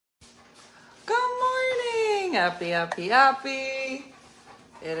Happy, happy, happy.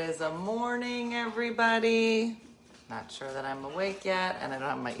 It is a morning, everybody. Not sure that I'm awake yet, and I don't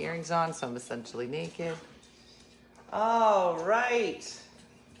have my earrings on, so I'm essentially naked. All right.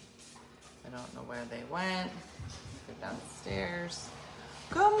 I don't know where they went. Go downstairs.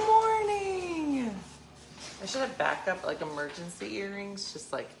 Good morning. I should have backup, like emergency earrings,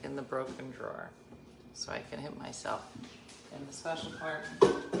 just like in the broken drawer, so I can hit myself in the special part.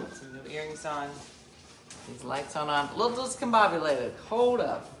 Put some new earrings on. These lights on. A little discombobulated. Hold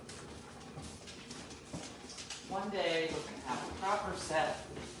up. One day we're going to have a proper set.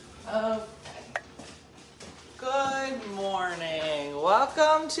 Okay. Good morning.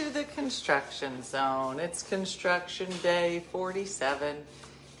 Welcome to the construction zone. It's construction day 47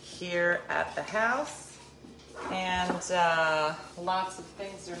 here at the house. And lots of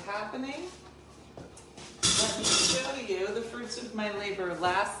things are happening. Let me show you the fruits of my labor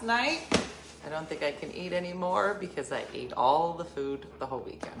last night. I don't think I can eat anymore because I ate all the food the whole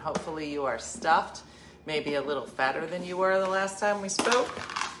weekend. Hopefully you are stuffed, maybe a little fatter than you were the last time we spoke.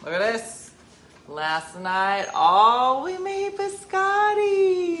 Look at this. Last night, we made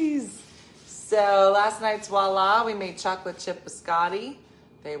biscottis. So last night's voila, we made chocolate chip biscotti.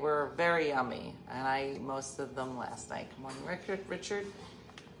 They were very yummy, and I ate most of them last night. Good morning, Richard.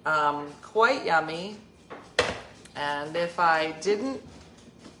 Quite yummy. And if I didn't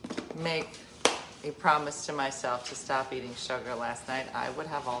make a promise to myself to stop eating sugar last night, I would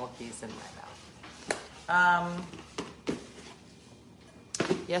have all of these in my mouth.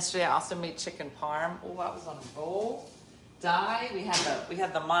 Yesterday I also made chicken parm. Oh, I was on a roll. We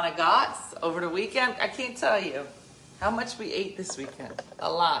had the Monagats over the weekend. I can't tell you how much we ate this weekend.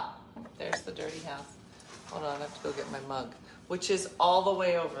 A lot. There's the dirty house. Hold on, I have to go get my mug, which is all the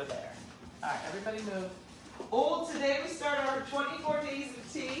way over there. All right, everybody move. Oh, today we start our 24 days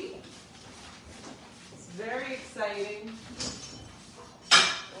of tea. It's very exciting.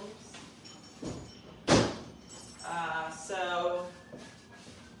 So,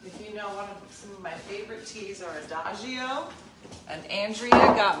 if you know, some of my favorite teas are Adagio, and Andrea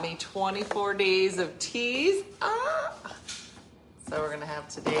got me 24 days of teas. So we're gonna have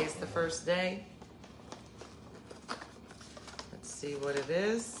today's the first day. Let's see what it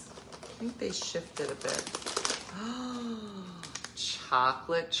is. I think they shifted a bit.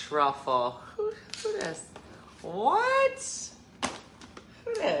 Chocolate truffle. Who this? What?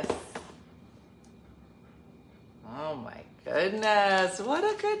 Who this? Oh my goodness. What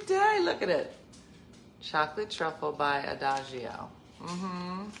a good day. Look at it. Chocolate truffle by Adagio.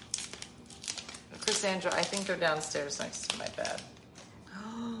 Cassandra, I think they're downstairs next to my bed.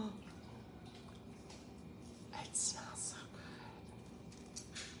 It smells so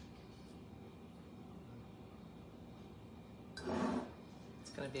good.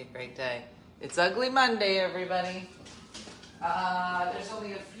 It's going to be a great day. It's Ugly Monday, everybody. There's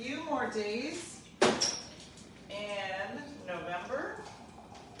only a few more days in November.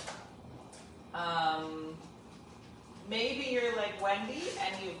 Maybe you're like Wendy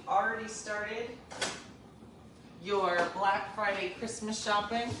and you've already started your Black Friday Christmas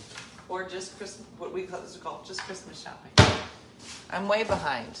shopping, or just Christmas, what we call just Christmas shopping. I'm way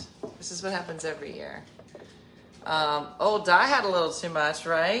behind. This is what happens every year. Di had a little too much,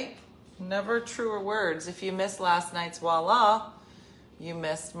 right? Never truer words. If you missed last night's voila, you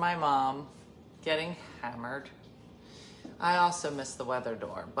missed my mom getting hammered. I also missed the weather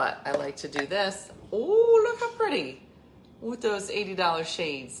door, but I like to do this. Oh, look how pretty. With those $80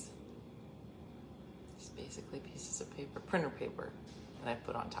 shades. It's basically pieces of paper, printer paper, that I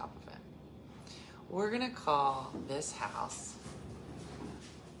put on top of it. We're gonna call this house.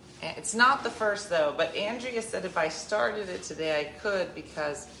 And it's not the first though, but Andrea said if I started it today, I could,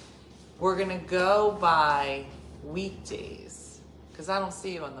 because we're gonna go by weekdays, because I don't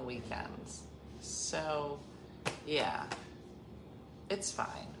see you on the weekends. So, yeah. It's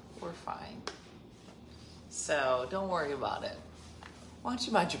fine. We're fine. So don't worry about it. Why don't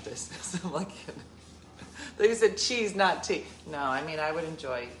you mind your business? I'm like, they said cheese, not tea. No, I mean, I would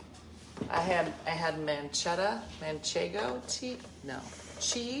enjoy. I had manchego tea. No,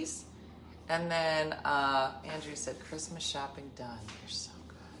 cheese. And then Andrew said, Christmas shopping done. You're so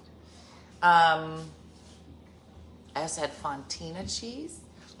good. I also had Fontina cheese.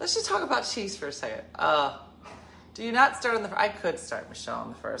 Let's just talk about cheese for a second. Do you not start on the... I could start, Michelle, on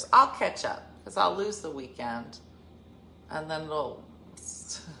the first. I'll catch up, because I'll lose the weekend. And then it'll...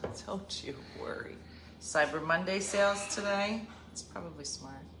 Don't you worry. Cyber Monday sales today. It's probably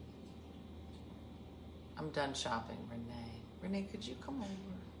smart. I'm done shopping, Renee. Renee, could you come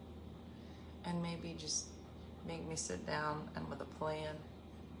over? And maybe just make me sit down and with a plan?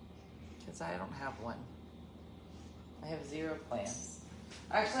 Because I don't have one. I have zero plans.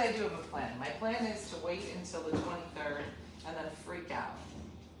 Actually, I do have a plan. My plan is to wait until the 23rd and then freak out.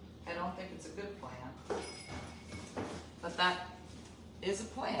 I don't think it's a good plan, but that is a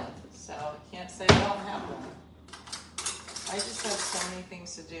plan, so I can't say I don't have one. I just have so many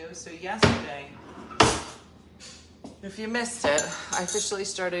things to do. So yesterday, if you missed it, I officially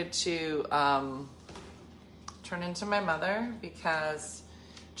started to turn into my mother because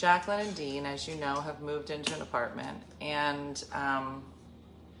Jacqueline and Dean, as you know, have moved into an apartment, and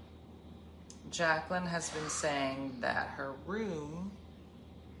Jacqueline has been saying that her room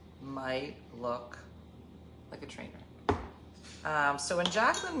might look like a train wreck. So when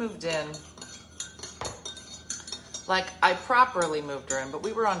Jacqueline moved in, like, I properly moved her in, but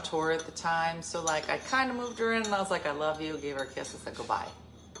we were on tour at the time, so like I kind of moved her in and I was like, I love you, gave her a kiss, and said goodbye.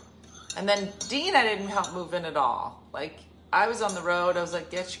 And then Dean, I didn't help move in at all. Like, I was on the road, I was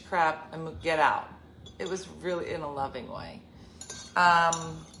like, get your crap and get out. It was really in a loving way.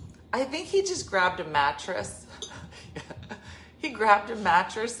 I think he just grabbed a mattress. He grabbed a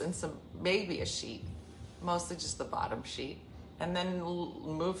mattress and maybe a sheet, mostly just the bottom sheet, and then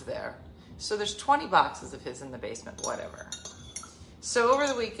moved there. So there's 20 boxes of his in the basement, whatever. So over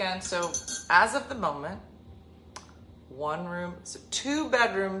the weekend, so as of the moment, one room, so 2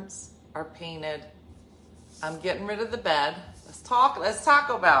 bedrooms are painted. I'm getting rid of the bed. Let's talk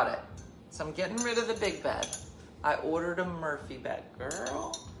about it. So I'm getting rid of the big bed. I ordered a Murphy bed.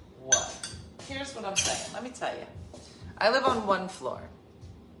 Girl, what? Here's what I'm saying. Let me tell you. I live on 1 floor.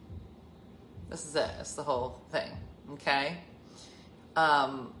 This is it. It's the whole thing. Okay?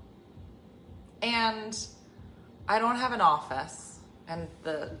 And I don't have an office. And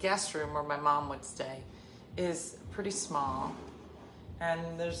the guest room where my mom would stay is pretty small.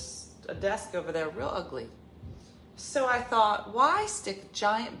 And there's a desk over there, real ugly. So I thought, why stick a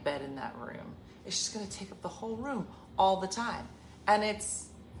giant bed in that room? It's just going to take up the whole room all the time. And it's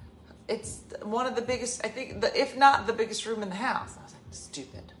one of the biggest, I think, if not the biggest room in the house. I was like,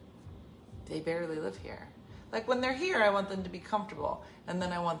 stupid. They barely live here. Like, when they're here, I want them to be comfortable. And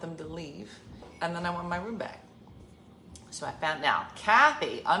then I want them to leave. And then I want my room back. So I found, now,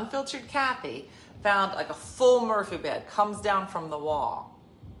 Kathy, unfiltered Kathy, found like a full Murphy bed, comes down from the wall.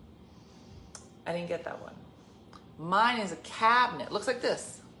 I didn't get that one. Mine is a cabinet. Looks like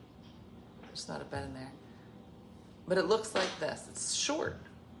this. There's not a bed in there. But it looks like this. It's short.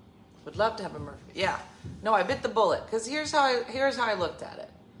 Would love to have a Murphy. Yeah. No, I bit the bullet. Because here's how I looked at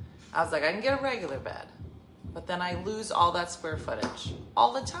it. I was like, I can get a regular bed. But then I lose all that square footage.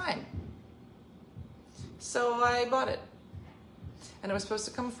 All the time. So I bought it. And it was supposed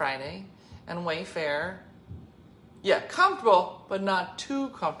to come Friday. And Wayfair, yeah, comfortable, but not too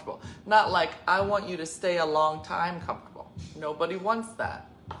comfortable. Not like, I want you to stay a long time comfortable. Nobody wants that.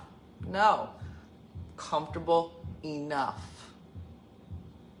 No. Comfortable enough.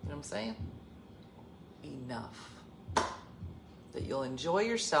 You know what I'm saying? Enough. That you'll enjoy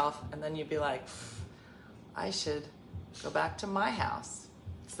yourself, and then you'll be like, I should go back to my house.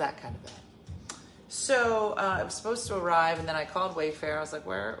 It's that kind of bed. So it was supposed to arrive, and then I called Wayfair. I was like,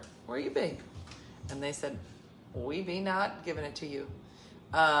 where you be? And they said, we be not giving it to you.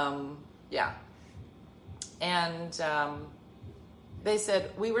 Yeah. And they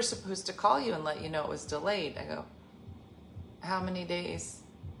said, we were supposed to call you and let you know it was delayed. I go, how many days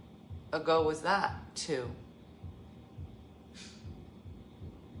ago was that? 2.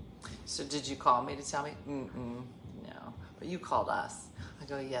 So did you call me to tell me? No. But you called us. I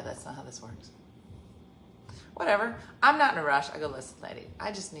go, yeah, that's not how this works. Whatever. I'm not in a rush. I go, listen, lady,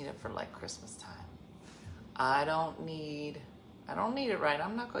 I just need it for like Christmas time. I don't need it right.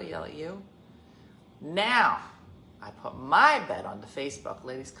 I'm not going to yell at you. Now, I put my bed onto Facebook.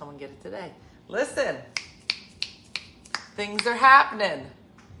 Ladies, come and get it today. Listen. Things are happening.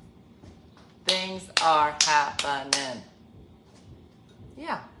 Things are happening.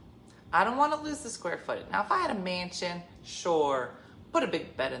 Yeah. I don't want to lose the square footage. Now, if I had a mansion, sure. Put a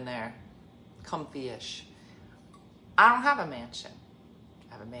big bed in there. Comfy-ish. I don't have a mansion.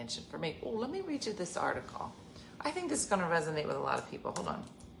 I have a mansion for me. Oh, let me read you this article. I think this is going to resonate with a lot of people. Hold on.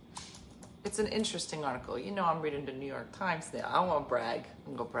 It's an interesting article. You know I'm reading the New York Times now. I don't want to brag.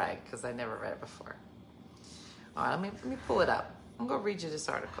 I'm going to brag because I never read it before. All right, let me pull it up. I'm going to read you this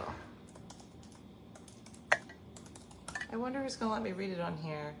article. I wonder who's going to let me read it on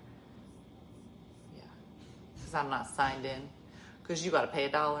here. Yeah, because I'm not signed in. Because you got to pay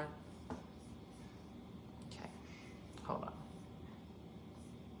 $1. Okay, hold on.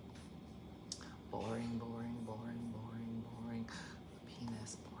 Boring, boring, boring, boring, boring.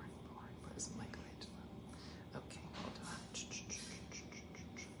 Penis, boring, boring. Where's Michelangelo? Okay, hold on.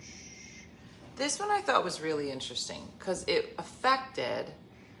 This one I thought was really interesting because it affected,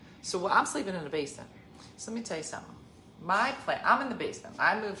 so I'm sleeping in the basement. So let me tell you something. My plan, I'm in the basement.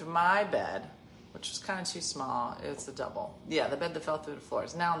 I moved my bed, which was kind of too small. It's a double. Yeah, the bed that fell through the floor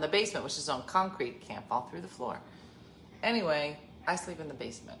is now in the basement, which is on concrete, can't fall through the floor. Anyway, I sleep in the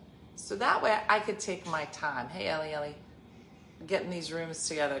basement. So that way I could take my time. Hey, Ellie, getting these rooms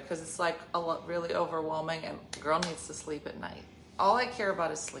together because it's like really overwhelming and a girl needs to sleep at night. All I care about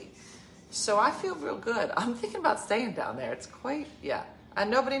is sleep. So I feel real good. I'm thinking about staying down there. It's quite, yeah.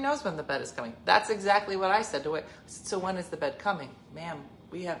 And nobody knows when the bed is coming. That's exactly what I said to it. So when is the bed coming? Ma'am,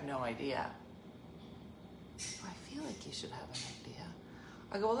 we have no idea. I feel like you should have an idea.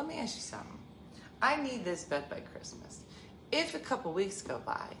 I go, well, let me ask you something. I need this bed by Christmas. If a couple weeks go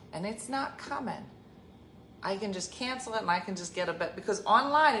by and it's not coming, I can just cancel it and I can just get a bed. Because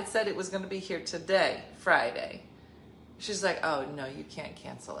online it said it was going to be here today, Friday. She's like, oh, no, you can't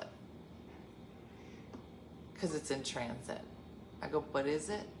cancel it. Because it's in transit. I go, but is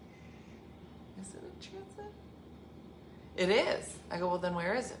it? Is it in transit? It is. I go, well, then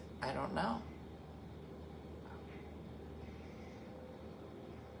where is it? I don't know.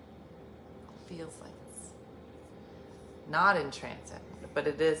 Feels like it's not in transit, but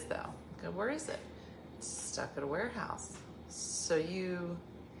it is though. I go, where is it? It's stuck at a warehouse. So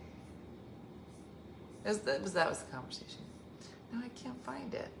that was the conversation. No, I can't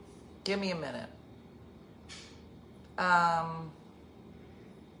find it. Give me a minute. What are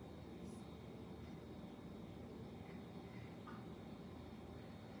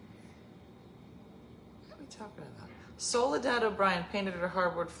we talking about? Soledad O'Brien painted her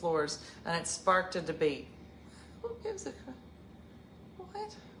hardwood floors and it sparked a debate. Who gives a crap?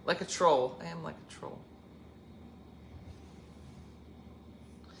 What? Like a troll. I am like a troll.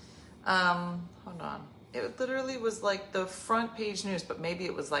 Hold on. It literally was like the front page news, but maybe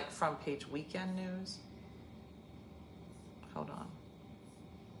it was like front page weekend news. Hold on.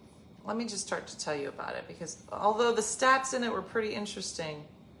 Let me just start to tell you about it because although the stats in it were pretty interesting,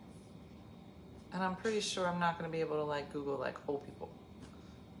 and I'm pretty sure I'm not going to be able to like Google like old people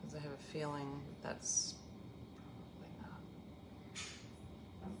because I have a feeling that's probably not.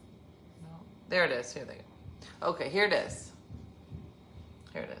 No. There it is. Here they go. Okay, here it is.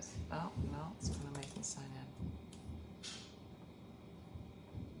 Here it is. Oh, no, it's going to make me sign in.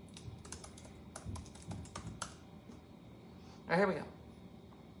 All right, here we go.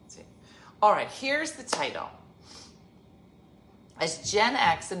 Let's see. All right, here's the title. As Gen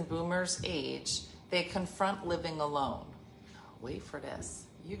X and Boomers age, they confront living alone. Wait for this.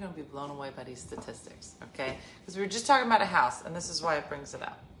 You're going to be blown away by these statistics, okay? Because we were just talking about a house, and this is why it brings it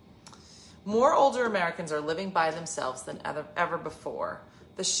up. More older Americans are living by themselves than ever before.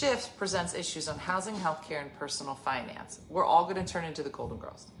 The shift presents issues on housing, healthcare, and personal finance. We're all going to turn into the Golden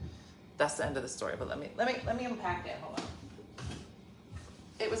Girls. That's the end of the story. But let me unpack it. Hold on.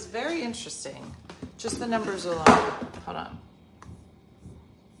 It was very interesting. Just the numbers alone. Hold on.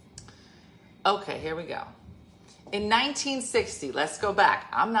 Okay, here we go. In 1960, let's go back.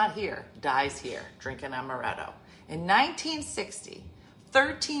 I'm not here. Di's here, drinking amaretto. In 1960,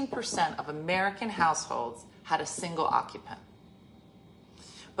 13% of American households had a single occupant.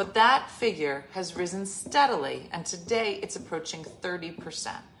 But that figure has risen steadily, and today it's approaching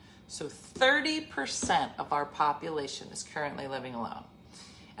 30%. So 30% of our population is currently living alone.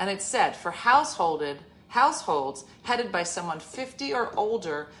 And it said for households headed by someone 50 or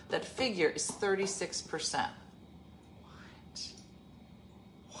older, that figure is 36%.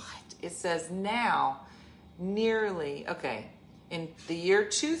 What? It says now nearly, in the year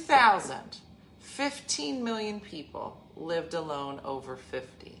 2000, 15 million people lived alone over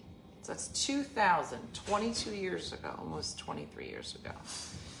 50. So that's 2000, 22 years ago, almost 23 years ago.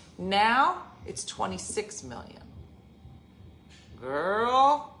 Now it's 26 million.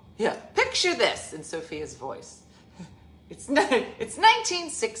 Girl, yeah, picture this in Sophia's voice. It's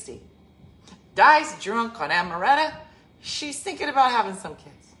 1960. Di's drunk on amaretto. She's thinking about having some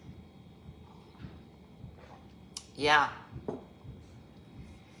kids. Yeah.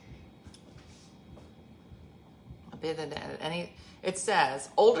 It says,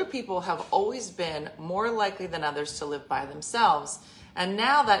 older people have always been more likely than others to live by themselves. And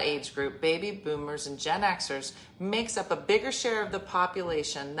now that age group, baby boomers and Gen Xers, makes up a bigger share of the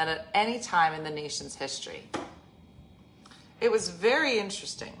population than at any time in the nation's history. It was very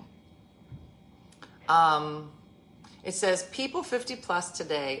interesting. It says people 50 plus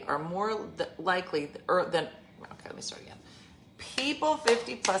today are more likely than, okay, let me start again. People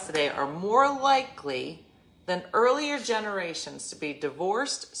 50 plus today are more likely than earlier generations to be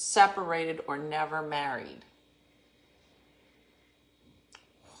divorced, separated, or never married.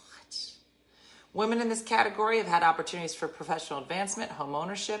 What? Women in this category have had opportunities for professional advancement, home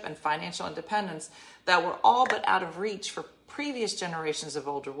ownership, and financial independence that were all but out of reach for previous generations of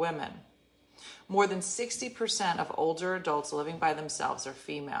older women. More than 60% of older adults living by themselves are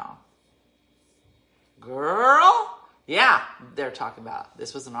female. Girl? Yeah, they're talking about.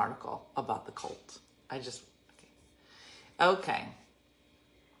 This was an article about the cult. Okay.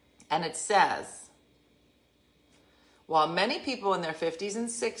 And it says, while many people in their 50s and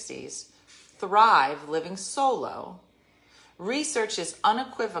 60s thrive living solo, research is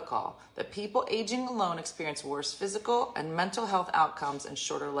unequivocal that people aging alone experience worse physical and mental health outcomes and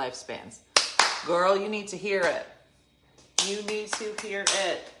shorter lifespans. Girl, you need to hear it. You need to hear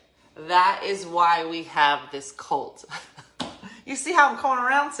it. That is why we have this cult. You see how I'm coming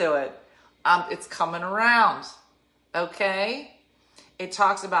around to it? It's coming around. Okay? It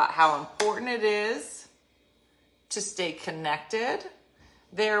talks about how important it is to stay connected.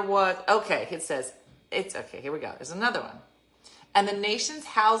 It says, here we go. There's another one. And the nation's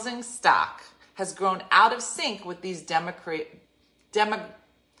housing stock has grown out of sync with these demographic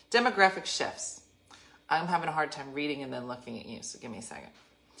shifts. I'm having a hard time reading and then looking at you, so give me a second.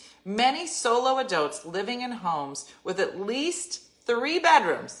 Many solo adults living in homes with at least 3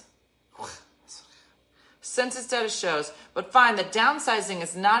 bedrooms, census data shows, but find that downsizing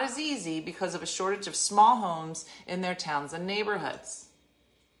is not as easy because of a shortage of small homes in their towns and neighborhoods.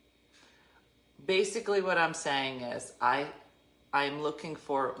 Basically what I'm saying is I'm looking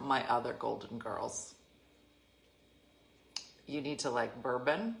for my other golden girls. You need to like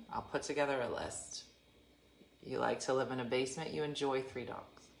bourbon. I'll put together a list. You like to live in a basement. You enjoy 3 dogs.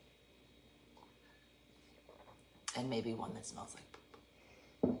 And maybe one that smells like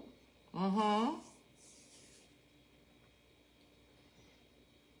poop. Mm-hmm.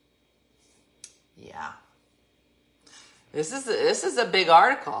 Yeah. This is a big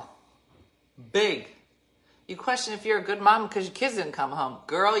article. Big. You question if you're a good mom because your kids didn't come home.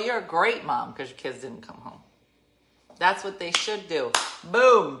 Girl, you're a great mom because your kids didn't come home. That's what they should do.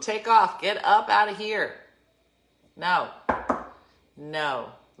 Boom. Take off. Get up out of here. No.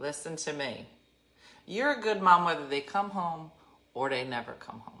 Listen to me. You're a good mom whether they come home or they never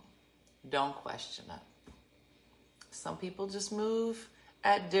come home. Don't question it. Some people just move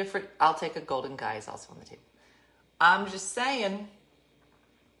at different... I'll take a golden guy is also on the table. I'm just saying...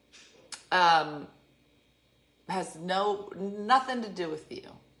 has nothing to do with you.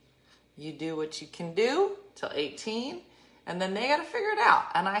 You do what you can do till 18, and then they got to figure it out.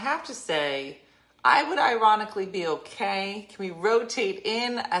 And I have to say, I would ironically be okay. Can we rotate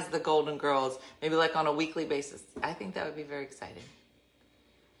in as the Golden Girls, maybe like on a weekly basis? I think that would be very exciting.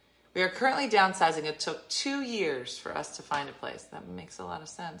 We are currently downsizing. It took 2 years for us to find a place. That makes a lot of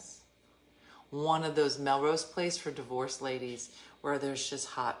sense. One of those Melrose Place for divorced ladies where there's just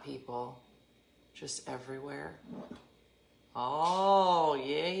hot people just everywhere. Oh,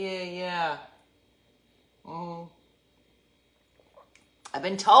 yeah. I've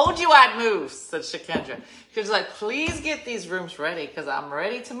been told you I'd move, said Shakendra. She was like, please get these rooms ready because I'm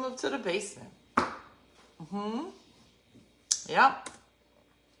ready to move to the basement. Yep.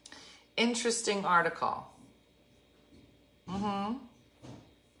 Interesting article.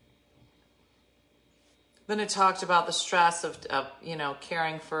 Then it talked about the stress of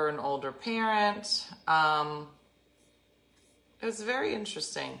caring for an older parent. It was very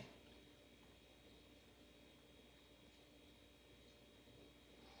interesting.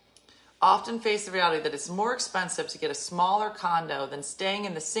 Often face the reality that it's more expensive to get a smaller condo than staying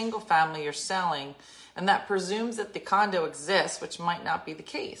in the single family you're selling, and that presumes that the condo exists, which might not be the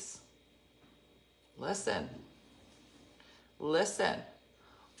case. Listen.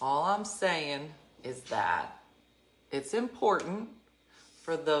 All I'm saying is that it's important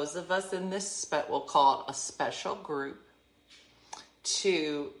for those of us in this, we'll call it a special group,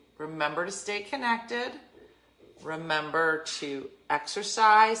 to remember to stay connected, remember to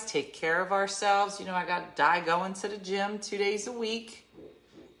exercise, take care of ourselves. I got to die going to the gym 2 days a week.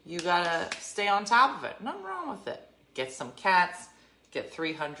 You got to stay on top of it. Nothing wrong with it. Get some cats, get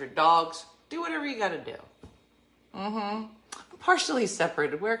 300 dogs, do whatever you got to do. I'm partially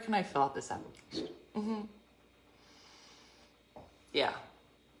separated. Where can I fill out this application? Yeah.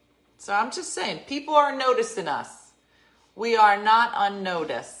 So I'm just saying, people are noticing us. We are not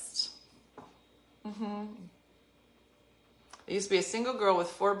unnoticed. I used to be a single girl with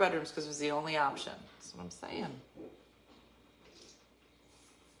 4 bedrooms because it was the only option. That's what I'm saying.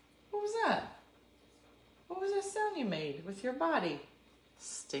 What was that? What was that sound you made with your body?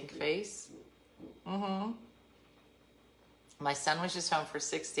 Stink face. My son was just home for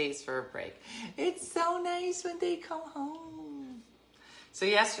 6 days for a break. It's so nice when they come home. So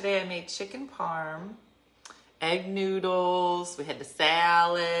yesterday I made chicken parm, egg noodles, we had the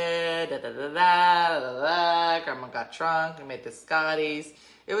salad, Grandma got drunk, we made the Scotties.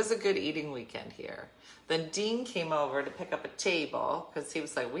 It was a good eating weekend here. Then Dean came over to pick up a table because he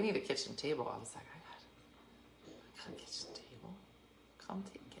was like, we need a kitchen table. I was like, I got a kitchen table. Come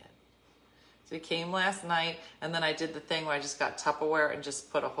take it. So he came last night, and then I did the thing where I just got Tupperware and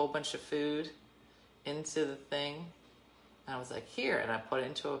just put a whole bunch of food into the thing. And I was like, here, and I put it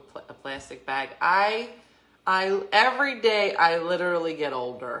into a plastic bag. I every day I literally get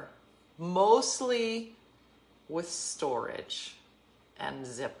older, mostly with storage and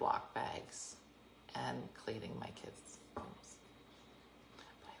Ziploc bags and cleaning my kids' rooms. But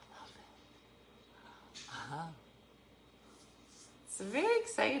I love it. It's very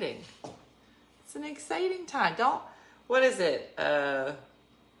exciting. It's an exciting time. What is it?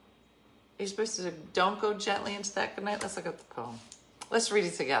 You're supposed to don't go gently into that good night. Let's look at the poem. Let's read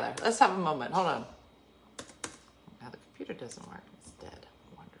it together. Let's have a moment. Hold on. Now the computer doesn't work. It's dead.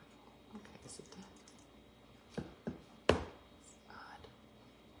 Wonderful. Okay, is it dead? It's odd.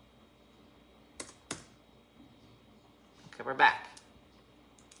 Okay, we're back.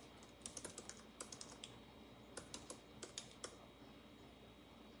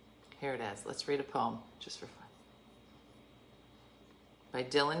 Here it is. Let's read a poem just for fun. By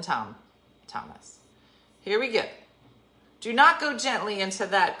Dylan Thomas. Here we go. Do not go gently into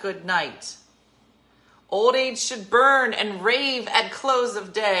that good night. Old age should burn and rave at close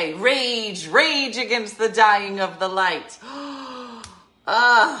of day. Rage, rage against the dying of the light.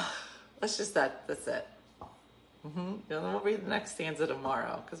 That's it. Then we'll read the next stanza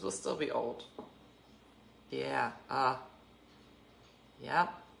tomorrow because we'll still be old. Yeah,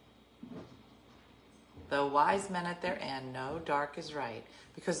 yep. Though wise men at their end know dark is right,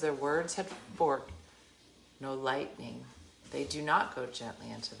 because their words had forked no lightning, they do not go gently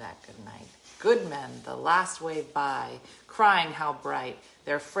into that good night. Good men, the last wave by, crying how bright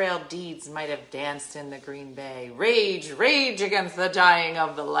their frail deeds might have danced in the green bay. Rage, rage against the dying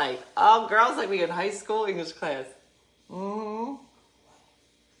of the light. Oh, girls like me in high school English class.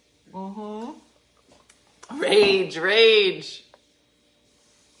 Rage, rage.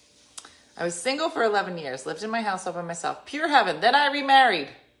 I was single for 11 years, lived in my house all by myself. Pure heaven. Then I remarried.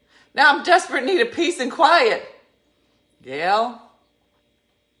 Now I'm desperate in need of peace and quiet. Gail,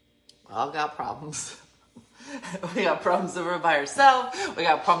 we all got problems. We got problems if we're by ourselves. We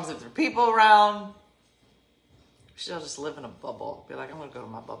got problems if there are people around. We should all just live in a bubble. Be like, I'm going to go to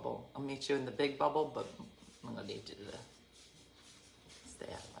my bubble. I'll meet you in the big bubble, but I'm going to need you to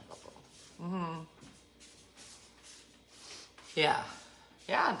stay out of my bubble. Yeah.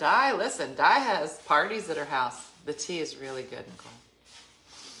 Yeah, Di, listen, Di has parties at her house. The tea is really good, Nicole.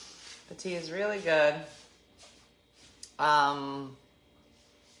 The tea is really good.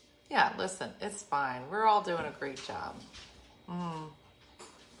 Yeah, listen, it's fine. We're all doing a great job. I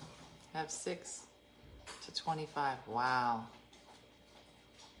have 6 to 25. Wow.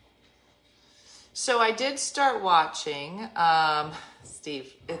 So I did start watching,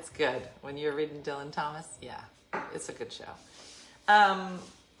 Steve, it's good. When you're reading Dylan Thomas, yeah, it's a good show.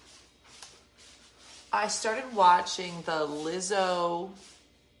 I started watching the Lizzo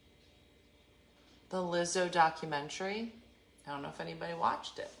documentary. I don't know if anybody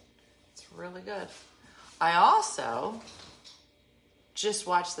watched it. It's really good. I also just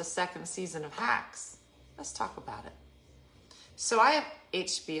watched the 2nd season of Hacks. Let's talk about it. So I have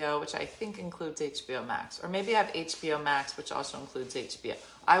HBO, which I think includes HBO Max. Or maybe I have HBO Max, which also includes HBO.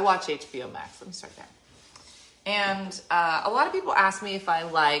 I watch HBO Max. Let me start there. And a lot of people ask me if I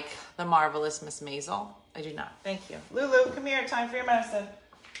like The Marvelous Miss Maisel. I do not. Thank you. Lulu, come here. Time for your medicine.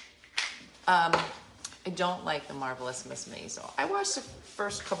 I don't like The Marvelous Miss Maisel. I watched the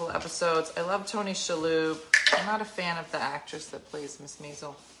first couple of episodes. I love Tony Shalhoub. I'm not a fan of the actress that plays Miss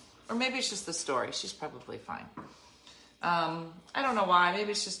Maisel. Or maybe it's just the story. She's probably fine. I don't know why.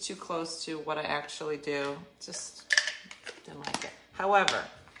 Maybe it's just too close to what I actually do. Just didn't like it. However,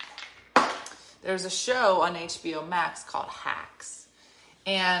 there's a show on HBO Max called Hacks.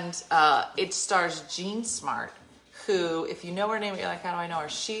 And it stars Jean Smart, who, if you know her name, you're like, how do I know her?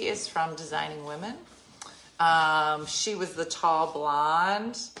 She is from Designing Women. She was the tall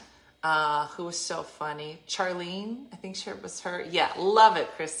blonde who was so funny. Charlene, I think it was her. Yeah, love it,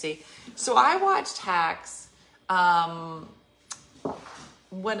 Christy. So I watched Hacks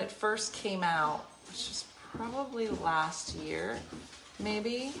when it first came out, which was probably last year,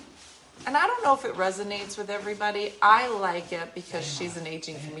 maybe. And I don't know if it resonates with everybody. I like it because she's an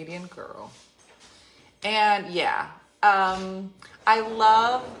aging comedian girl. And yeah, I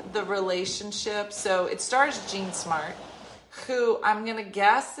love the relationship. So it stars Jean Smart, who I'm going to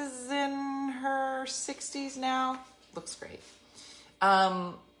guess is in her 60s now. Looks great.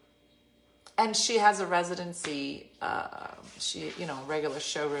 And she has a residency, regular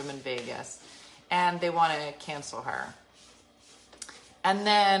showroom in Vegas, and they want to cancel her. And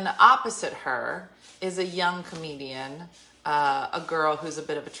then opposite her is a young comedian, a girl who's a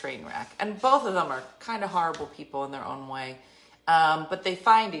bit of a train wreck. And both of them are kind of horrible people in their own way. But they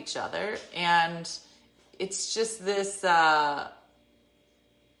find each other, and it's just this, how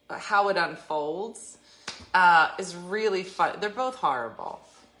it unfolds is really fun. They're both horrible.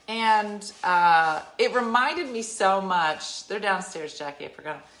 And it reminded me so much, they're downstairs, Jackie, I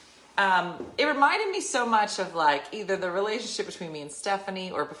forgot. It reminded me so much of like either the relationship between me and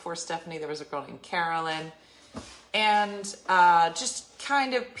Stephanie, or before Stephanie, there was a girl named Carolyn. And just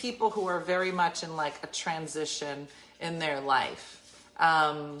kind of people who are very much in like a transition in their life.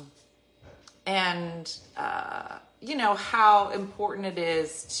 How important it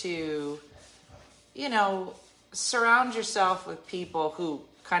is to, surround yourself with people who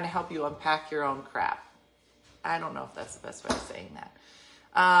kind of help you unpack your own crap. I don't know if that's the best way of saying that.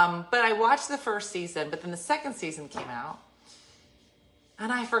 But I watched the first season, but then the second season came out. And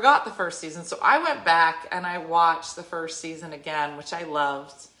I forgot the first season. So I went back and I watched the first season again, which I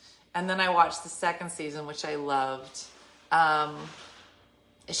loved. And then I watched the second season, which I loved.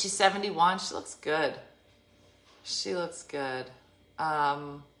 Is she 71? She looks good. She looks good.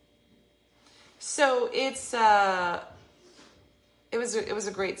 So it was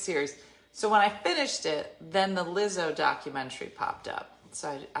a great series. So when I finished it, then the Lizzo documentary popped up.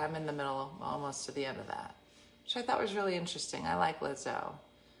 So I'm in the middle, almost to the end of that, which I thought was really interesting. I like Lizzo,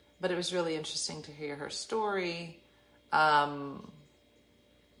 but it was really interesting to hear her story. Yeah,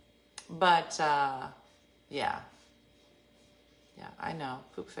 I know.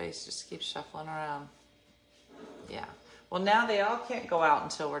 Poop face just keeps shuffling around. Yeah. Well, now they all can't go out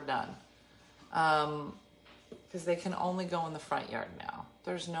until we're done. Because they can only go in the front yard now.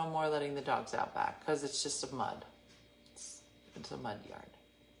 There's no more letting the dogs out back because it's just a mud. It's a mud yard.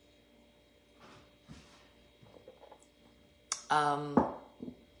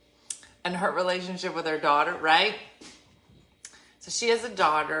 And her relationship with her daughter, right? So she has a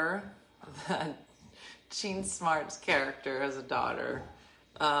daughter. Jean Smart's character has a daughter.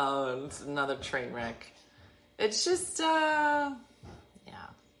 It's another train wreck. It's just, kind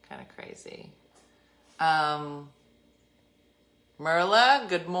of crazy. Merla,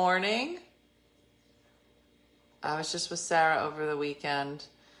 good morning. I was just with Sarah over the weekend.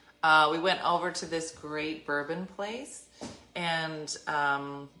 We went over to this great bourbon place, and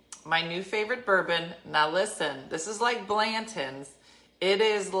my new favorite bourbon. Now listen, this is like Blanton's. It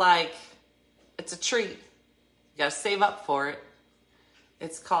is like, it's a treat. You gotta save up for it.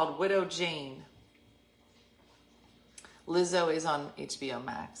 It's called Widow Jane. Lizzo is on HBO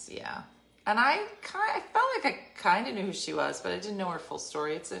Max, yeah. And I felt like I kind of knew who she was, but I didn't know her full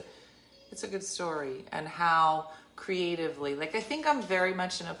story. It's a good story, and how creatively, like, I think I'm very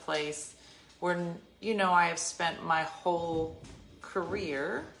much in a place where, I have spent my whole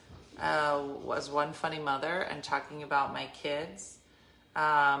career as one funny mother and talking about my kids,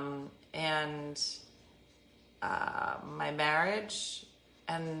 and my marriage,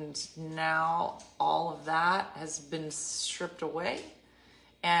 and now all of that has been stripped away.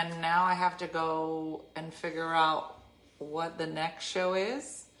 And now I have to go and figure out what the next show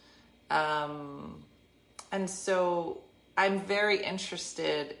is. And so I'm very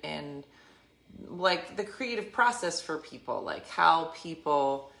interested in like the creative process for people, like how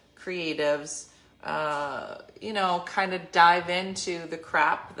people, creatives, kind of dive into the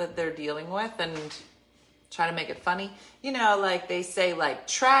crap that they're dealing with and try to make it funny. Like they say, like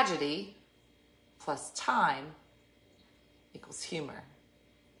tragedy plus time equals humor.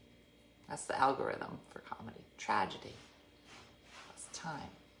 That's the algorithm for comedy. Tragedy plus time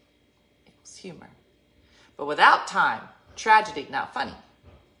equals humor. But without time, tragedy, not funny.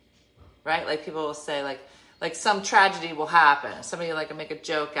 Right? Like people will say like some tragedy will happen. Somebody will make a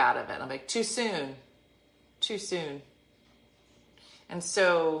joke out of it. I'm like, too soon. Too soon. And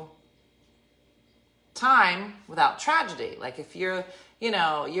so time without tragedy. Like if you're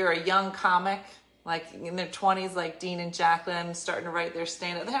a young comic, like in their 20s, like Dean and Jacqueline, starting to write their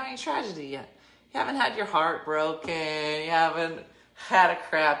stand-up. They haven't had any tragedy yet. You haven't had your heart broken. You haven't had a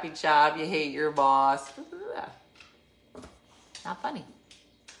crappy job. You hate your boss. Not funny.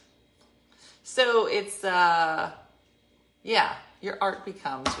 So it's, your art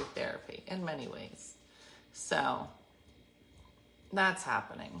becomes your therapy in many ways. So that's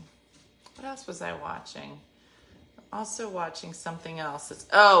happening. What else was I watching? Also watching something else.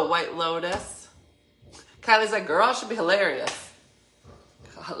 White Lotus. Kylie's like, girl, it should be hilarious.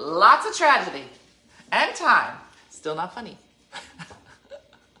 Lots of tragedy and time. Still not funny.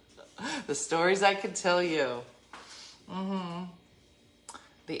 The stories I could tell you.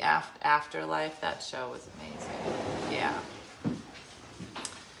 The Afterlife, that show was amazing. Yeah.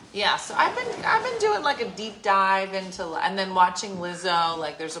 Yeah, so I've been doing like a deep dive into, and then watching Lizzo,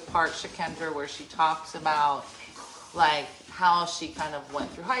 like there's a part, Shakendra, where she talks about like how she kind of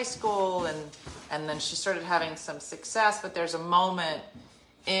went through high school and then she started having some success, but there's a moment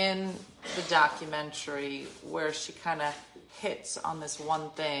in the documentary where she kind of hits on this one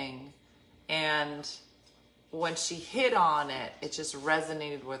thing, and when she hit on it, it just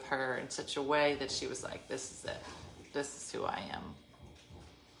resonated with her in such a way that she was like, this is it. This is who I am.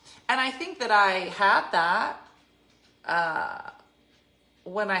 And I think that I had that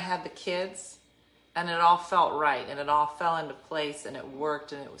when I had the kids, and it all felt right, and it all fell into place, and it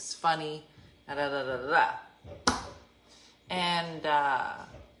worked, and it was funny, and And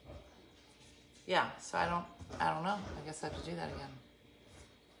yeah, so I don't know. I guess I have to do that again.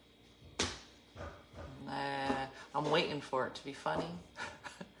 I'm waiting for it to be funny.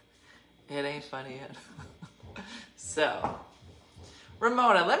 It ain't funny yet. So,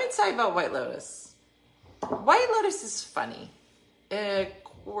 Ramona, let me tell you about White Lotus. White Lotus is funny,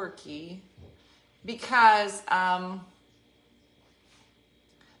 quirky, because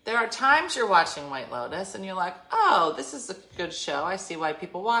there are times you're watching White Lotus and you're like, oh, this is a good show. I see why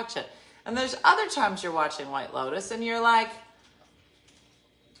people watch it. And there's other times you're watching White Lotus and you're like,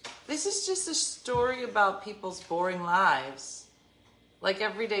 this is just a story about people's boring lives. Like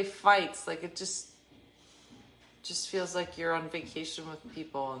everyday fights. Like it just feels like you're on vacation with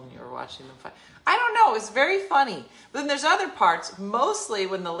people and you're watching them fight. I don't know. It's very funny. But then there's other parts, mostly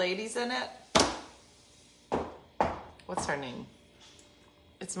when the lady's in it. What's her name?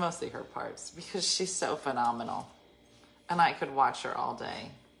 It's mostly her parts because she's so phenomenal. And I could watch her all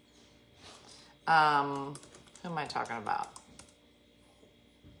day. Who am I talking about?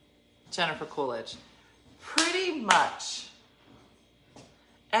 Jennifer Coolidge. Pretty much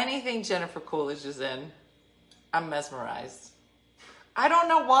anything Jennifer Coolidge is in, I'm mesmerized. I don't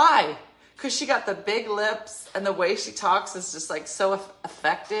know why. Because she got the big lips and the way she talks is just like so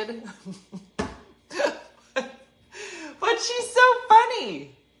affected. But she's so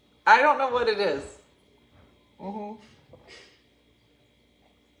funny. I don't know what it is.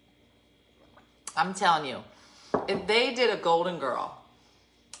 I'm telling you, if they did a Golden Girl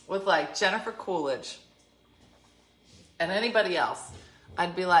with like Jennifer Coolidge and anybody else,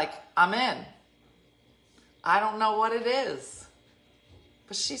 I'd be like, I'm in. I don't know what it is,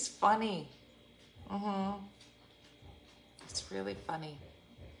 but she's funny. It's really funny.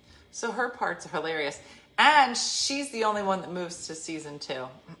 So her parts are hilarious. And she's the only one that moves to season 2.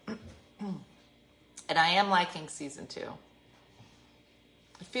 And I am liking season 2.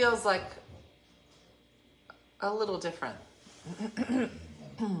 It feels like a little different.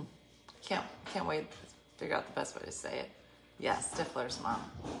 Can't wait to figure out the best way to say it. Yeah, Stifler's mom.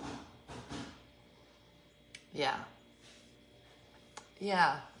 Yeah.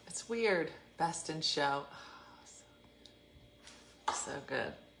 Yeah, it's weird. Best in show. Oh, so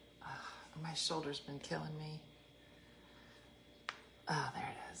good. My shoulder's been killing me. Oh, there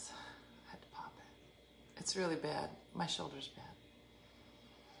it is. I had to pop it. It's really bad. My shoulder's bad.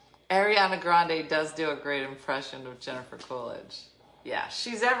 Ariana Grande does do a great impression of Jennifer Coolidge. Yeah,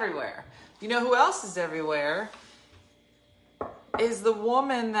 she's everywhere. You know who else is everywhere? Is the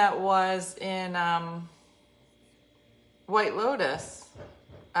woman that was in White Lotus,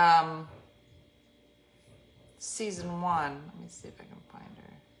 season 1. Let me see if I can find her.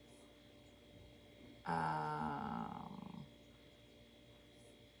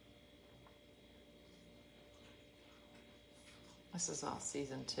 This is all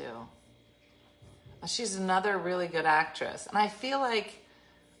season 2. She's another really good actress. And I feel like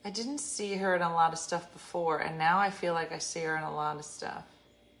I didn't see her in a lot of stuff before, and now I feel like I see her in a lot of stuff.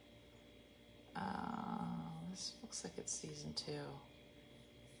 This looks like it's season 2. I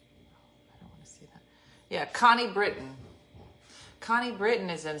don't want to see that. Yeah, Connie Britton. Connie Britton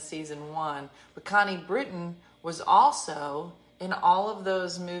is in season 1, but Connie Britton was also in all of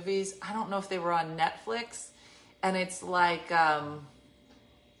those movies. I don't know if they were on Netflix, and it's like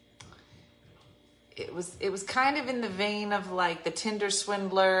it was kind of in the vein of like The Tinder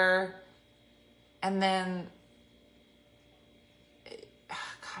Swindler, and then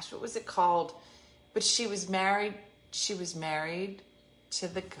gosh, what was it called? But she was married to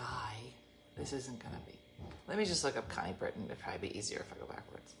the guy. This isn't gonna be. Let me just look up Connie Britton. It'd probably be easier if I go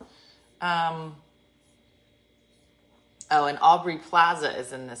backwards. Oh, and Aubrey Plaza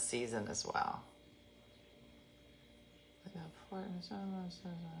is in this season as well. important.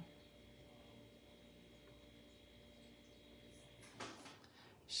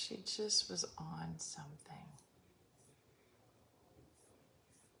 She just was on something.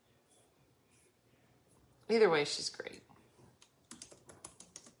 Either way, she's great.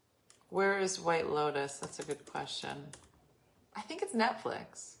 Where is White Lotus? That's a good question. I think it's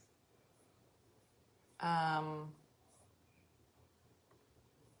Netflix.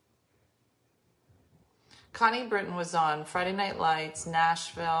 Connie Britton was on Friday Night Lights,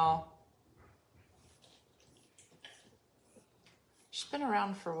 Nashville. She's been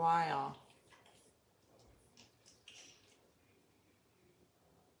around for a while.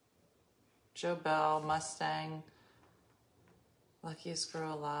 Joe Bell, Mustang, Luckiest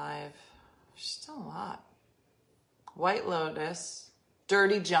Girl Alive. She's done a lot. White Lotus,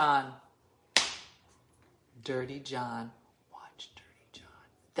 Dirty John. Dirty John. Watch Dirty John.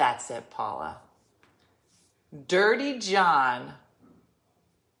 That's it, Paula. Dirty John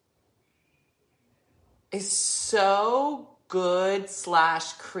is so good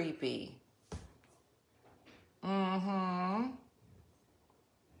 / creepy.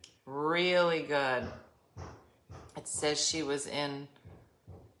 Really good. It says she was in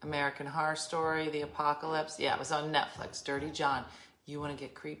American Horror Story, The Apocalypse. Yeah, it was on Netflix. Dirty John. You want to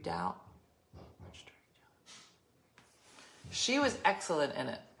get creeped out? Watch Dirty John. She was excellent in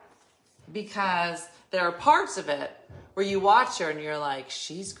it because there are parts of it where you watch her and you're like,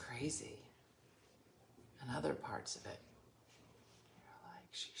 she's crazy. And other parts of it, you're like,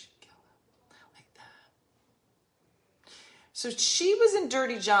 she should kill him. Like that. So she was in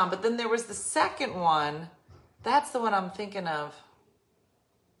Dirty John, but then there was the second one. That's the one I'm thinking of.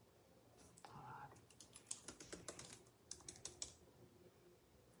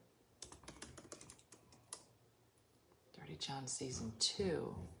 Dirty John season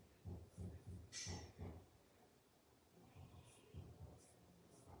 2.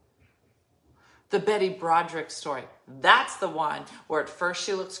 The Betty Broderick story. That's the one where at first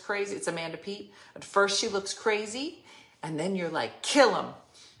she looks crazy. It's Amanda Peet. At first she looks crazy, and then you're like, kill him.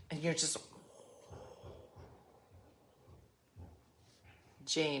 And you're just...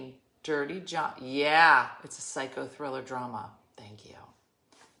 Jane, Dirty John. Yeah, it's a psycho thriller drama. Thank you.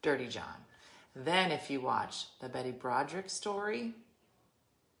 Dirty John. Then if you watch the Betty Broderick story,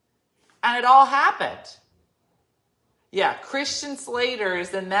 and it all happened. Yeah, Christian Slater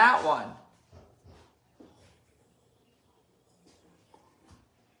is in that one.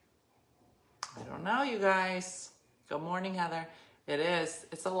 I don't know, you guys. Good morning, Heather. It is.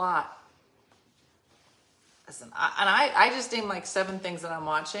 It's a lot. Listen, I just named like 7 things that I'm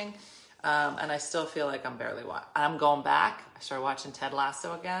watching, and I still feel like I'm barely watching. I'm going back. I started watching Ted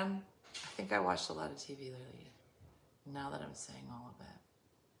Lasso again. I think I watched a lot of TV lately, now that I'm saying all of it.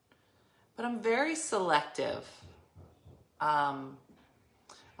 But I'm very selective. Although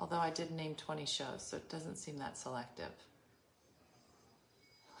I did name 20 shows, so it doesn't seem that selective.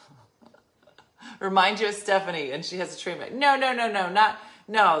 Remind you of Stephanie, and she has a train wreck. No.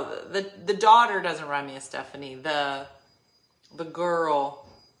 The daughter doesn't remind me of Stephanie. The girl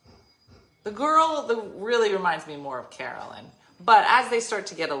really reminds me more of Carolyn. But as they start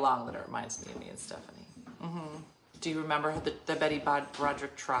to get along, then it reminds me of me and Stephanie. Do you remember the Betty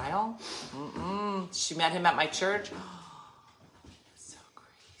Broderick trial? She met him at my church. So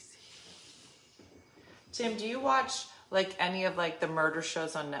crazy. Tim, do you watch like any of like the murder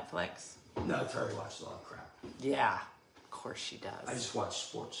shows on Netflix? No, Terry watches a lot of crap. Yeah, of course she does. I just watch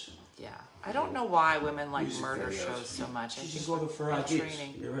sports. Yeah, I don't know why women like Music murder videos. shows so much. She's just looking for ideas.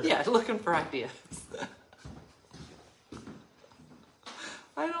 Yeah, looking for ideas.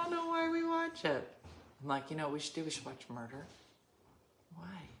 I don't know why we watch it. I'm like, we should watch murder.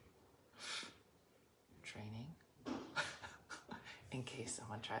 Why? Training. In case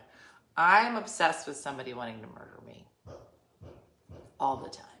someone tried. I'm obsessed with somebody wanting to murder me. All the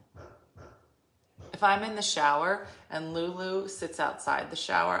time. If I'm in the shower and Lulu sits outside the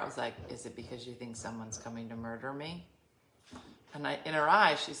shower, I was like, is it because you think someone's coming to murder me? And in her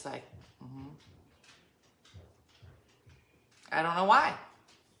eyes, she's like, I don't know why.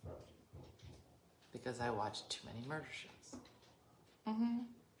 Because I watch too many murder shows.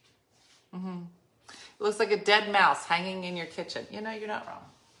 It looks like a dead mouse hanging in your kitchen. You're not wrong.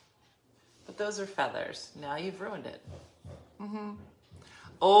 But those are feathers. Now you've ruined it.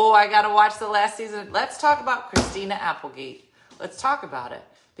 Oh, I got to watch the last season. Let's talk about Christina Applegate. Let's talk about it.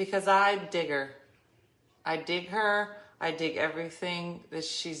 Because I dig her. I dig her. I dig everything that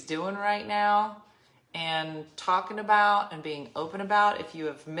she's doing right now. And talking about and being open about. If you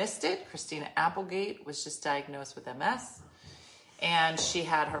have missed it, Christina Applegate was just diagnosed with MS. And she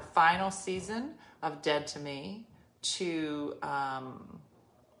had her final season of Dead to Me to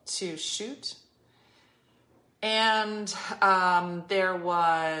shoot. And there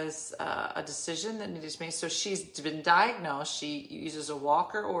was a decision that needed to be made. So she's been diagnosed. She uses a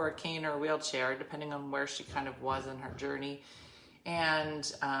walker or a cane or a wheelchair, depending on where she kind of was in her journey. And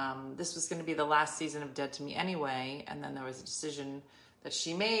this was going to be the last season of Dead to Me anyway. And then there was a decision that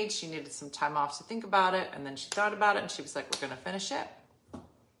she made. She needed some time off to think about it. And then she thought about it and she was like, we're going to finish it.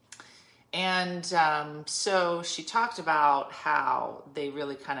 And so she talked about how they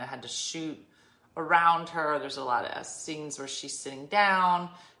really kind of had to shoot around her. There's a lot of scenes where she's sitting down.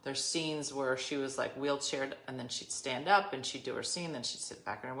 There's scenes where she was like wheelchaired and then she'd stand up and she'd do her scene. Then she'd sit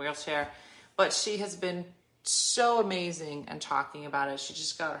back in her wheelchair. But she has been so amazing and talking about it. She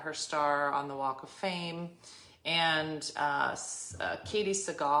just got her star on the Walk of Fame. And Katie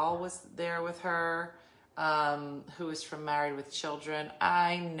Sagal was there with her, who is from Married with Children.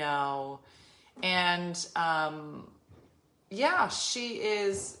 I know. And yeah, she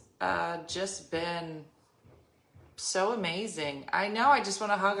is just been so amazing. I know. I just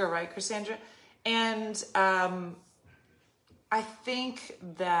want to hug her, right, Cassandra? And I think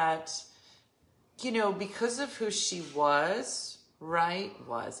that, you know, because of who she was, right,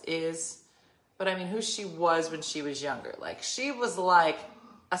 but I mean, who she was when she was younger. Like, she was like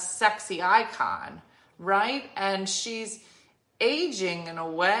a sexy icon, right? And she's aging in a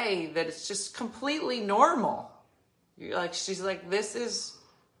way that it's just completely normal. Like, she's like, this is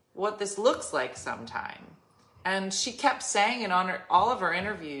what this looks like sometime. And she kept saying it on all of her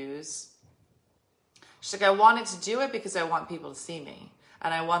interviews. She's like, I wanted to do it because I want people to see me.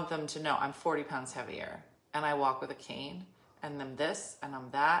 And I want them to know I'm 40 pounds heavier. And I walk with a cane. And I'm this, and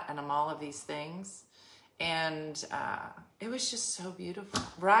I'm that, and I'm all of these things. And it was just so beautiful.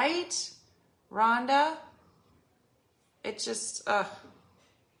 Right, Rhonda? It just, I'm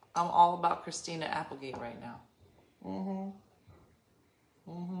all about Christina Applegate right now.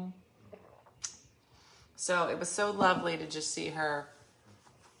 So it was so lovely to just see her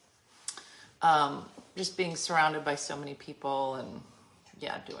just being surrounded by so many people and,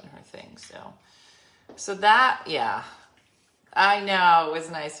 yeah, doing her thing. So that, yeah. I know, it was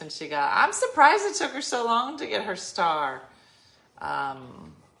nice when she I'm surprised it took her so long to get her star.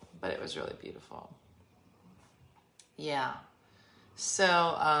 But it was really beautiful. Yeah.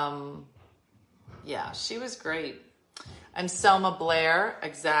 So, yeah, she was great. And Selma Blair,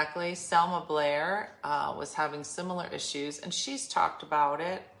 exactly. Selma Blair was having similar issues, and she's talked about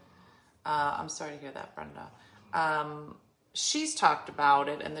it. I'm sorry to hear that, Brenda. She's talked about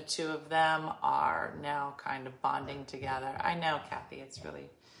it, and the two of them are now kind of bonding together. I know, Kathy, it's really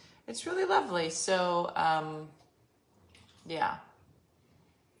lovely. So, yeah.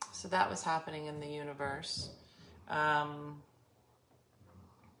 So that was happening in the universe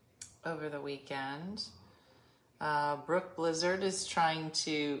over the weekend. Brooke Blizzard is trying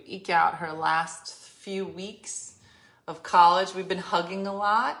to eke out her last few weeks of college. We've been hugging a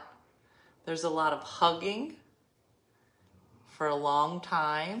lot. There's a lot of hugging for a long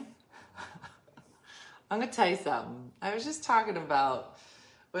time. I'm going to tell you something. I was just talking about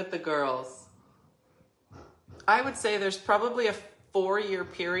with the girls. I would say there's probably a 4-year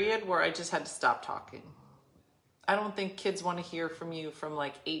period where I just had to stop talking. I don't think kids want to hear from you from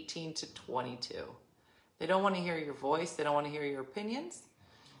like 18 to 22. They don't want to hear your voice. They don't want to hear your opinions.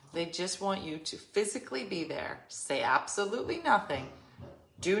 They just want you to physically be there. Say absolutely nothing.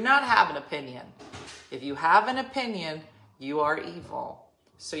 Do not have an opinion. If you have an opinion, you are evil.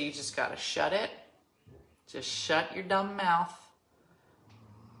 So you just got to shut it. Just shut your dumb mouth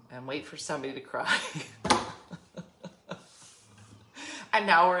and wait for somebody to cry. And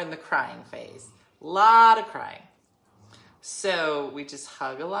now we're in the crying phase. A lot of crying. So we just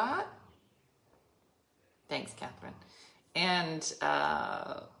hug a lot. Thanks, Catherine. And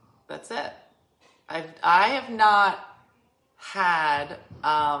that's it. I have not had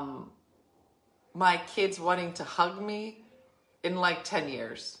my kids wanting to hug me in like 10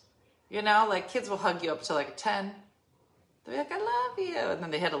 years. You know, like kids will hug you up to like 10. They'll be like, I love you. And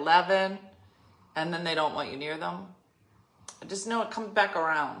then they hit 11 and then they don't want you near them. I just know it comes back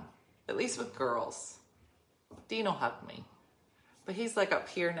around, at least with girls. Dean will hug me, but he's like up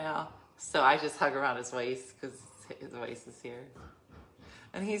here now. So I just hug around his waist because his waist is here.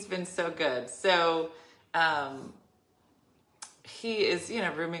 And he's been so good. So he is,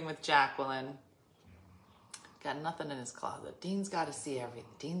 rooming with Jacqueline. Got nothing in his closet. Dean's got to see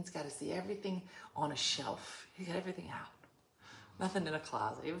everything. Dean's got to see everything on a shelf. He got everything out. Nothing in a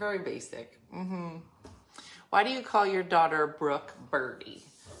closet. Very basic. Why do you call your daughter Brooke Birdie?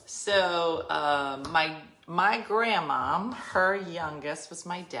 So my grandmom, her youngest was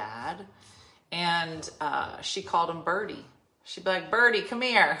my dad. And she called him Birdie. She'd be like, Birdie, come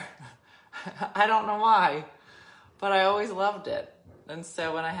here. I don't know why, but I always loved it. And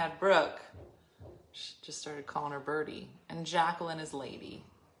so when I had Brooke, she just started calling her Birdie. And Jacqueline is Lady.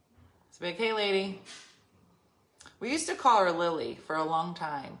 It's like, hey, Lady. We used to call her Lily for a long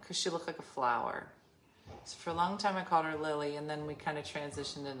time because she looked like a flower. So for a long time I called her Lily, and then we kind of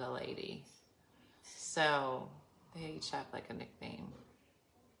transitioned into Lady. So they each have like a nickname.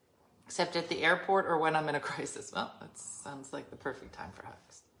 Except at the airport or when I'm in a crisis. Well, that sounds like the perfect time for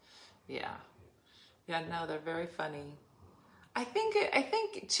hugs. Yeah. Yeah, no, they're very funny. I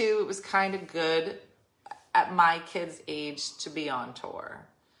think too, it was kind of good at my kids' age to be on tour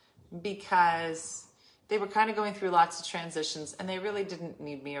because they were kind of going through lots of transitions and they really didn't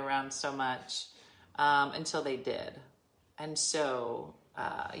need me around so much until they did. And so,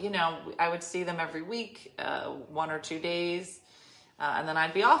 I would see them every week, 1 or 2 days, and then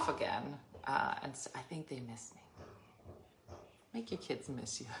I'd be off again. And so I think they miss me. Make your kids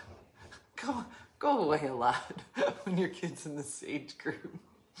miss you. Go away a lot when your kid's in this age group.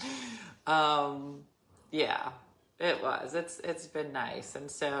 Yeah, it was. It's been nice. And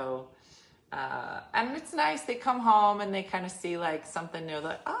so, and it's nice. They come home and they kind of see like something new.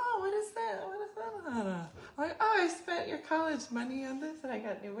 Like, oh, what is that? What is that? Like, oh, I spent your college money on this and I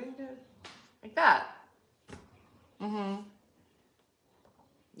got new windows. Like that. Mm-hmm.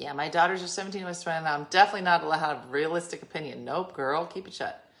 Yeah, my daughters are 17 and 20 now. I'm definitely not allowed to have a realistic opinion. Nope, girl, keep it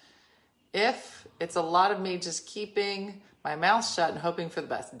shut. If it's a lot of me just keeping my mouth shut and hoping for the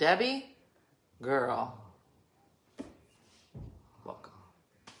best. Debbie, girl, welcome.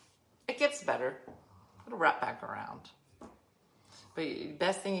 It gets better. It'll wrap back around. But the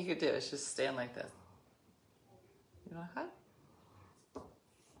best thing you could do is just stand like this. You know how?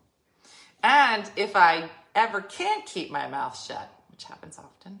 And if I ever can't keep my mouth shut, which happens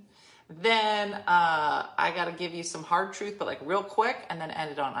often, then I got to give you some hard truth, but like real quick, and then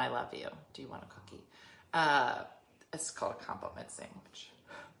end it on I love you. Do you want a cookie? It's called a compliment sandwich.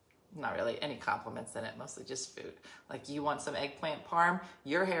 Not really any compliments in it, mostly just food. Like, you want some eggplant parm?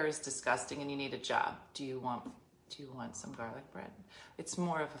 Your hair is disgusting and you need a job. Do you want some garlic bread? It's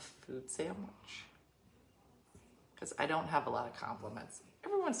more of a food sandwich. Because I don't have a lot of compliments.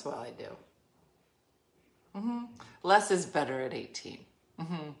 Every once in a while I do. Mm-hmm. Less is better at 18.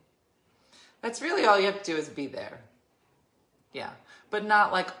 Mm-hmm. That's really all you have to do is be there. Yeah. But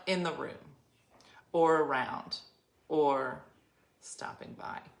not like in the room or around or stopping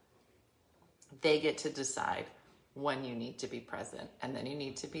by. They get to decide when you need to be present, and then you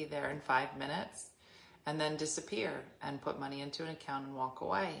need to be there in 5 minutes and then disappear and put money into an account and walk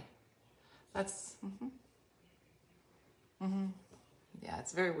away. That's, yeah,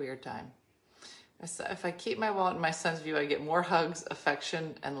 it's a very weird time. If I keep my wallet in my son's view, I get more hugs,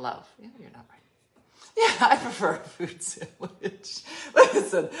 affection, and love. Yeah, you're not right. Yeah, I prefer a food sandwich.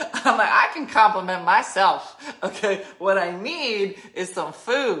 Listen, I'm like, I can compliment myself. Okay, what I need is some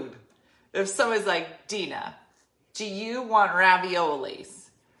food. If somebody's like, Dina, do you want raviolis?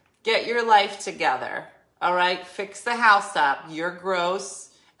 Get your life together. All right, fix the house up. You're gross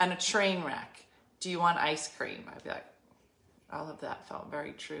and a train wreck. Do you want ice cream? I'd be like, all of that felt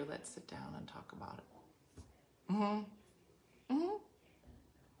very true. Let's sit down and talk about it.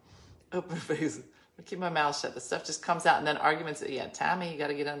 Open face. I keep my mouth shut. The stuff just comes out, and then arguments. Yeah, Tammy, you got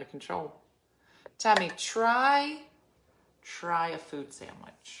to get under control. Tammy, try a food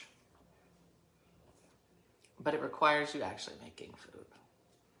sandwich. But it requires you actually making food.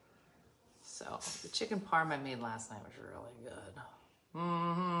 So the chicken parm I made last night was really good.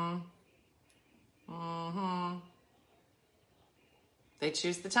 They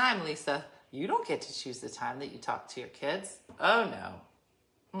choose the time, Lisa. You don't get to choose the time that you talk to your kids. Oh,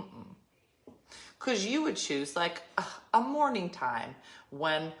 no. Because you would choose like a morning time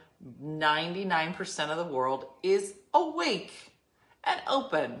when 99% of the world is awake and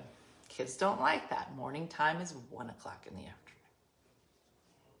open. Kids don't like that. Morning time is 1 o'clock in the afternoon.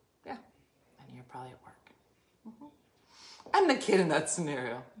 Yeah. And you're probably at work. I'm the kid in that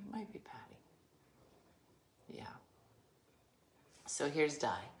scenario. It might be Patty. Yeah. So here's Di.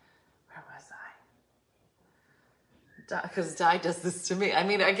 Where was I? Because Di does this to me. I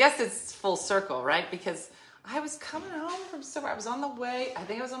mean, I guess it's full circle, right? Because I was coming home from somewhere. I was on the way. I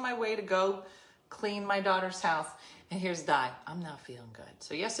think I was on my way to go clean my daughter's house. And here's Di. I'm not feeling good.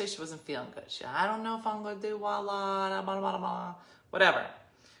 So yesterday she wasn't feeling good. She, I don't know if I'm going to do whatever.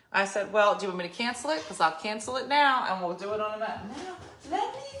 I said, well, do you want me to cancel it? Because I'll cancel it now and we'll do it on a night. Now,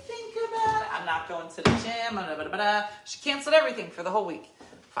 let me think about it. I'm not going to the gym. She canceled everything for the whole week.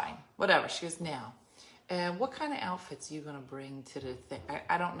 Fine. Whatever. She goes, now, And what kind of outfits are you going to bring to the thing?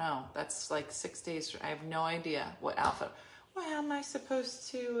 I don't know. That's like 6 days. I have no idea what outfit. Well, how am I supposed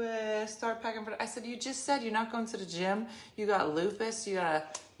to start packing for? I said, you just said you're not going to the gym. You got lupus. You're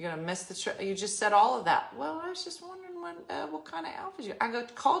gonna miss the trip. You just said all of that. Well, I was just wondering what kind of outfit you. I go,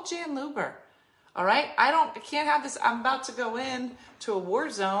 call Jan Luber. All right. I can't have this. I'm about to go in to a war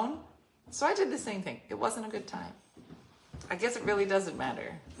zone. So I did the same thing. It wasn't a good time. I guess it really doesn't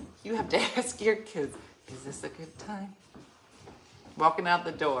matter. You have to ask your kids, is this a good time? Walking out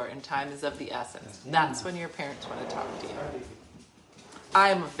the door and time is of the essence. That's when your parents want to talk to you. I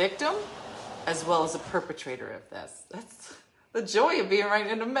am a victim as well as a perpetrator of this. That's the joy of being right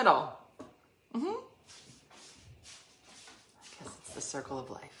in the middle. I guess it's the circle of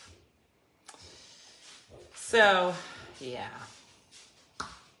life. So, yeah.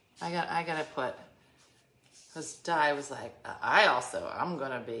 I gotta put, because Di was like, I'm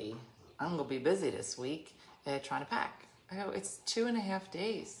gonna be busy this week trying to pack. I go, it's 2.5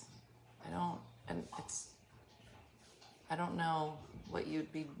 days. I don't know what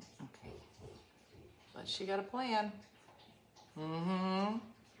you'd be, okay. But she got a plan.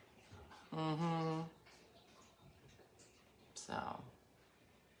 So,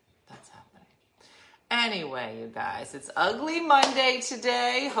 that's happening. Anyway, you guys, it's Ugly Monday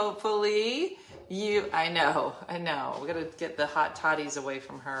today. Hopefully I know. We're going to get the hot toddies away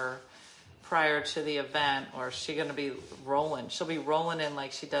from her prior to the event, or is she going to be rolling? She'll be rolling in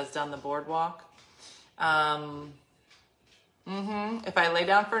like she does down the boardwalk. If I lay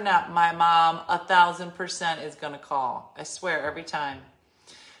down for a nap, my mom 1,000% is going to call. I swear, every time.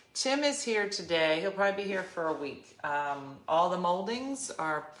 Tim is here today. He'll probably be here for a week. All the moldings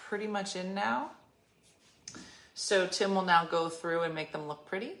are pretty much in now. So Tim will now go through and make them look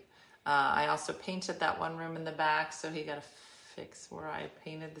pretty. I also painted that one room in the back, so he got to fix where I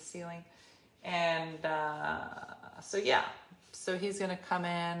painted the ceiling. And so he's going to come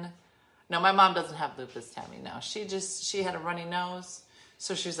in. No, my mom doesn't have lupus, Tammy. No, she had a runny nose.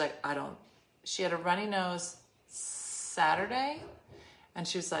 So she was like, she had a runny nose Saturday. And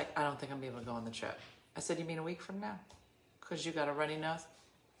she was like, I don't think I'm able to go on the trip. I said, you mean a week from now? Because you got a runny nose?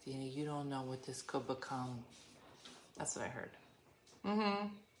 Dina, you don't know what this could become. That's what I heard.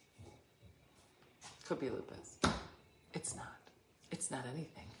 Could be lupus. It's not. It's not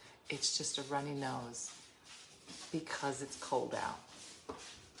anything. It's just a runny nose because it's cold out.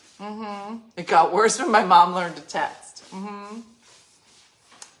 It got worse when my mom learned to text.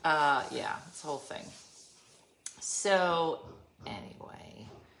 Yeah, this whole thing. So anyway,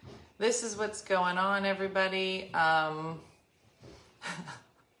 this is what's going on, everybody.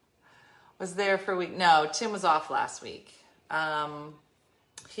 Was there for a week. No, Tim was off last week.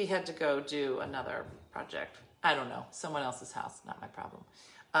 He had to go do another project. I don't know, someone else's house, not my problem.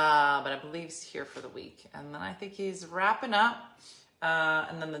 But I believe he's here for the week. And then I think he's wrapping up.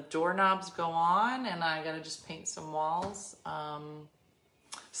 And then the doorknobs go on, and I gotta just paint some walls.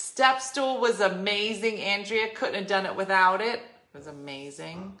 Step stool was amazing. Andrea couldn't have done it without it. It was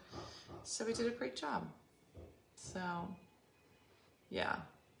amazing. So we did a great job. So, yeah.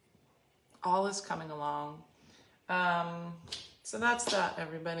 All is coming along. So that's that,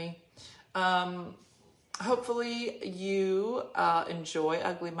 everybody. Hopefully you enjoy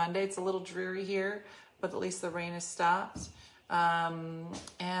Ugly Monday. It's a little dreary here, but at least the rain has stopped.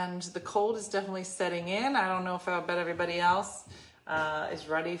 And the cold is definitely setting in. I don't know if I bet everybody else is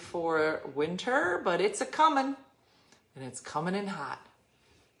ready for winter, but it's a-coming. And it's coming in hot.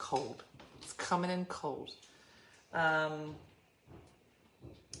 Cold. It's coming in cold.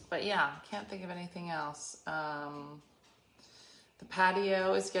 But yeah, can't think of anything else. The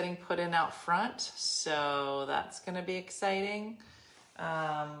patio is getting put in out front, so that's going to be exciting.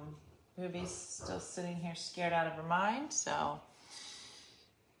 Ruby's still sitting here scared out of her mind, so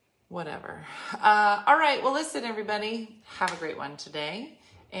whatever. All right, well, listen, everybody. Have a great one today.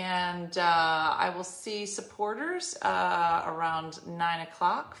 And I will see supporters around 9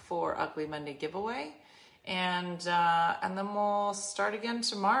 o'clock for Ugly Monday giveaway. And then we'll start again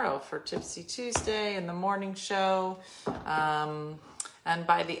tomorrow for Tipsy Tuesday and the morning show. And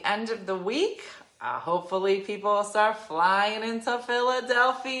by the end of the week, hopefully people will start flying into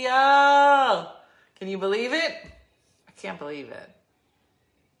Philadelphia. Can you believe it? I can't believe it.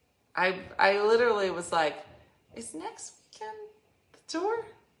 I literally was like, is next weekend the tour?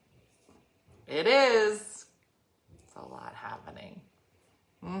 It is. It's a lot happening.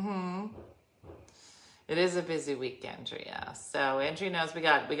 It is a busy week, Andrea. So Andrea knows we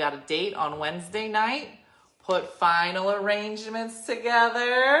got a date on Wednesday night. Put final arrangements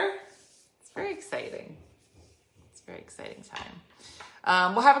together. It's very exciting. It's a very exciting time.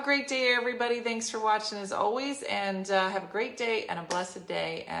 Well, have a great day, everybody. Thanks for watching as always, and have a great day and a blessed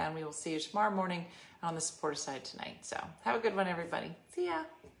day. And we will see you tomorrow morning on the supporter side tonight. So have a good one, everybody. See ya.